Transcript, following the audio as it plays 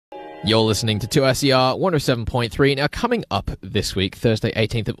You're listening to 2SER 107.3. Now, coming up this week, Thursday,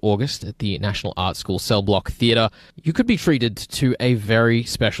 18th of August, at the National Art School Cell Block Theatre, you could be treated to a very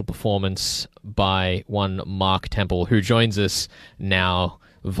special performance by one Mark Temple, who joins us now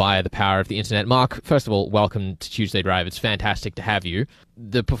via the power of the internet. Mark, first of all, welcome to Tuesday Drive. It's fantastic to have you.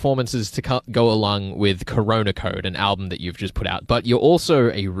 The performance is to go along with Corona Code, an album that you've just put out, but you're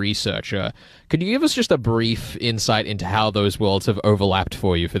also a researcher. Could you give us just a brief insight into how those worlds have overlapped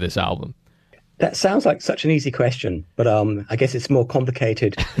for you for this album? That sounds like such an easy question, but I guess it's more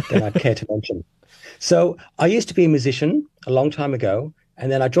complicated than I'd care to mention. So I used to be a musician a long time ago,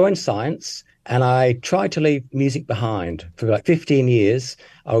 and then I joined science, and I tried to leave music behind. For like 15 years,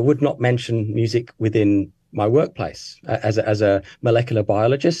 I would not mention music within my workplace. As a molecular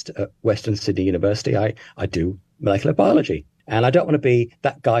biologist at Western Sydney University, I do molecular biology. And I don't want to be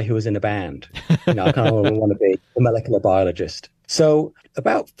that guy who was in a band. I kind of want to be a molecular biologist. So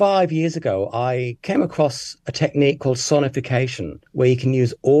about 5 years ago, I came across a technique called sonification, where you can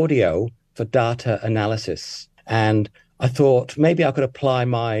use audio for data analysis. And I thought maybe I could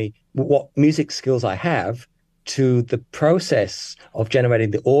apply what music skills I have to the process of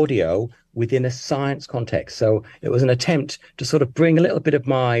generating the audio within a science context. So it was an attempt to sort of bring a little bit of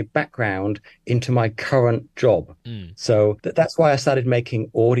my background into my current job. So that's why I started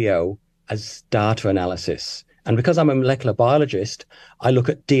making audio as data analysis. And because I'm a molecular biologist, I look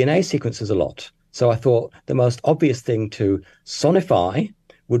at DNA sequences a lot. So I thought the most obvious thing to sonify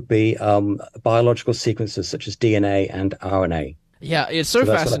would be biological sequences such as DNA and RNA. Yeah, it's so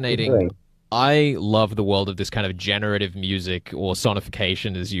fascinating. I love the world of this kind of generative music, or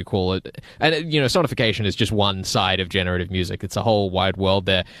sonification, as you call it. And, sonification is just one side of generative music. It's a whole wide world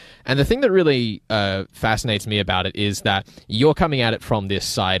there. And the thing that really fascinates me about it is that you're coming at it from this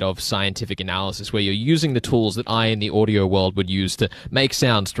side of scientific analysis, where you're using the tools that I in the audio world would use to make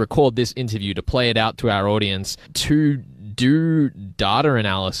sounds, to record this interview, to play it out to our audience, to do data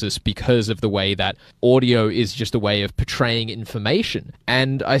analysis, because of the way that audio is just a way of portraying information.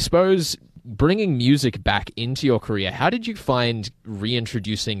 And I suppose bringing music back into your career, how did you find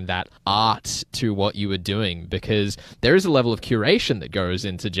reintroducing that art to what you were doing? Because there is a level of curation that goes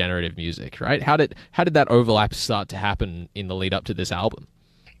into generative music, right? How did that overlap start to happen in the lead up to this album?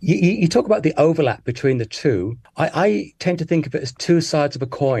 You talk about the overlap between the two. I tend to think of it as two sides of a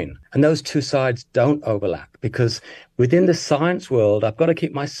coin, and those two sides don't overlap, because within the science world, I've got to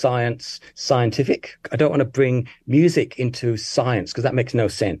keep my science scientific. I don't want to bring music into science, because that makes no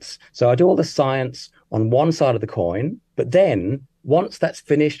sense. So I do all the science on one side of the coin, but then once that's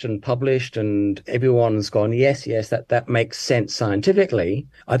finished and published and everyone's gone, yes, that makes sense scientifically,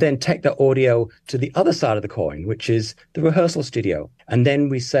 I then take the audio to the other side of the coin, which is the rehearsal studio. And then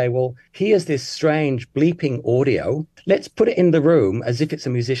we say, well, here's this strange bleeping audio. Let's put it in the room as if it's a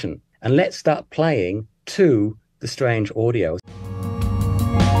musician, and let's start playing to the strange audio.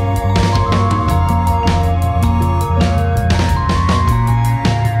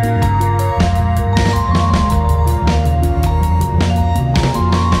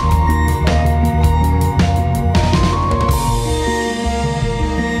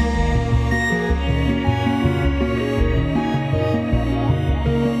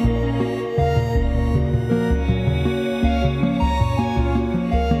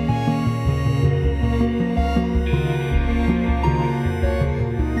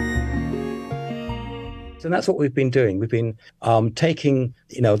 And that's what we've been doing. We've been taking,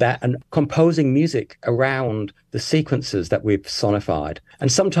 that and composing music around the sequences that we've sonified.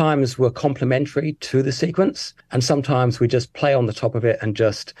 And sometimes we're complementary to the sequence, and sometimes we just play on the top of it and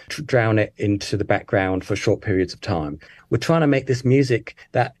just drown it into the background for short periods of time. We're trying to make this music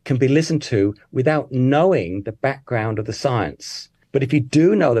that can be listened to without knowing the background of the science. But if you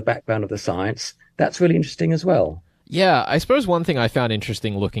do know the background of the science, that's really interesting as well. Yeah, I suppose one thing I found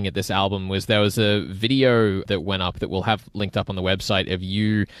interesting looking at this album was there was a video that went up that we'll have linked up on the website of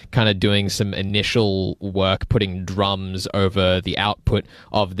you kind of doing some initial work, putting drums over the output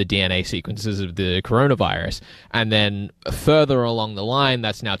of the DNA sequences of the coronavirus. And then further along the line,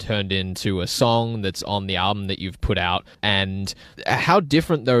 that's now turned into a song that's on the album that you've put out. And how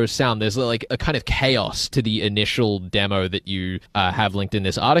different those sound. There's like a kind of chaos to the initial demo that you have linked in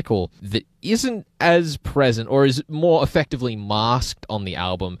this article that isn't as present, or is more effectively masked on the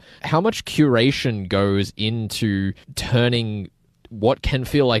album. How much curation goes into turning what can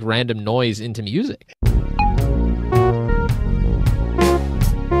feel like random noise into music?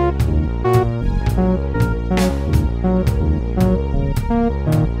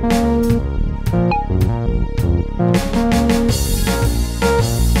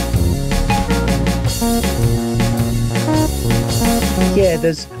 Yeah,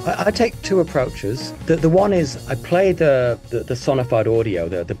 there's I take two approaches. The one is I play the sonified audio,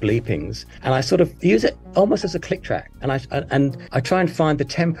 the bleepings, and I sort of use it almost as a click track. And I try and find the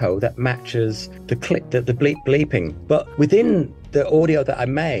tempo that matches the click, the bleeping. But within the audio that I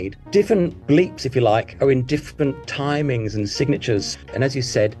made, different bleeps, if you like, are in different timings and signatures. And as you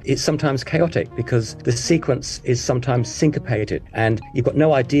said, it's sometimes chaotic because the sequence is sometimes syncopated and you've got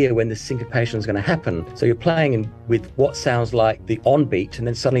no idea when the syncopation is going to happen. So you're playing with what sounds like the on beat and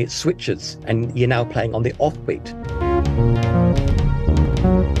then suddenly it switches and you're now playing on the off beat.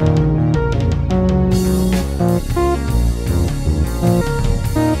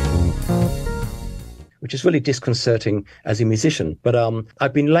 Which is really disconcerting as a musician. But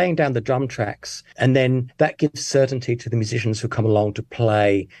I've been laying down the drum tracks, and then that gives certainty to the musicians who come along to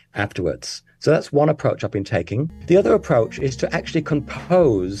play afterwards. So that's one approach I've been taking. The other approach is to actually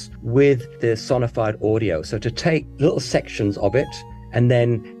compose with the sonified audio. So to take little sections of it and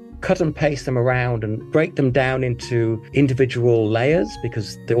then cut and paste them around and break them down into individual layers,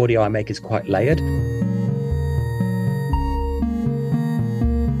 because the audio I make is quite layered.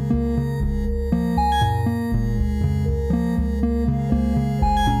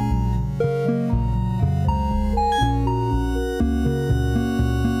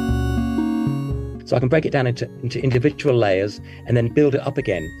 So I can break it down into individual layers and then build it up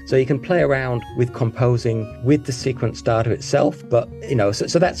again. So you can play around with composing with the sequence data itself. But,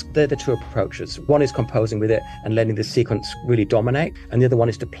 so they're the two approaches. One is composing with it and letting the sequence really dominate. And the other one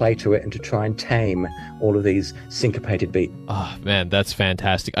is to play to it and to try and tame all of these syncopated beats. Oh, man, that's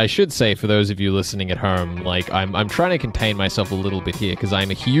fantastic. I should say, for those of you listening at home, I'm trying to contain myself a little bit here because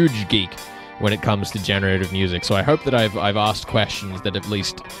I'm a huge geek when it comes to generative music. So I hope that I've asked questions that at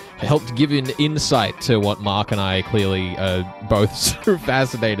least helped give an insight to what Mark and I clearly are both so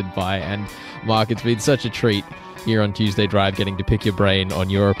fascinated by. And Mark, it's been such a treat here on Tuesday Drive getting to pick your brain on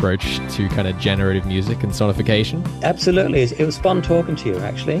your approach to kind of generative music and sonification. Absolutely. It was fun talking to you,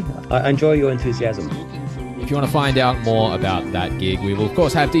 actually. I enjoy your enthusiasm. If you want to find out more about that gig, we will, of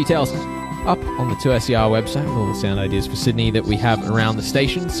course, have details up on the 2SER website with all the sound ideas for Sydney that we have around the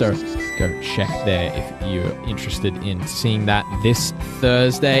station. So go check there if you're interested in seeing that this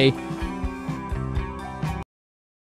Thursday.